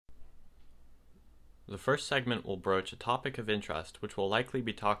The first segment will broach a topic of interest which will likely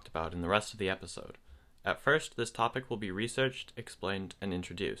be talked about in the rest of the episode. At first, this topic will be researched, explained, and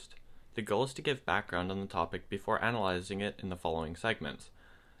introduced. The goal is to give background on the topic before analyzing it in the following segments.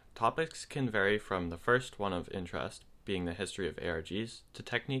 Topics can vary from the first one of interest, being the history of ARGs, to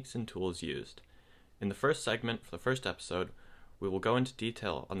techniques and tools used. In the first segment for the first episode, we will go into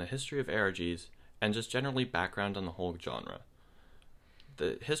detail on the history of ARGs and just generally background on the whole genre.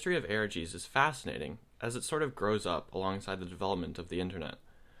 The history of ARGs is fascinating as it sort of grows up alongside the development of the internet.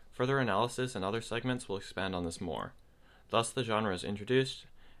 Further analysis and other segments will expand on this more. Thus the genre is introduced,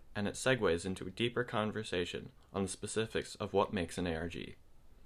 and it segues into a deeper conversation on the specifics of what makes an ARG.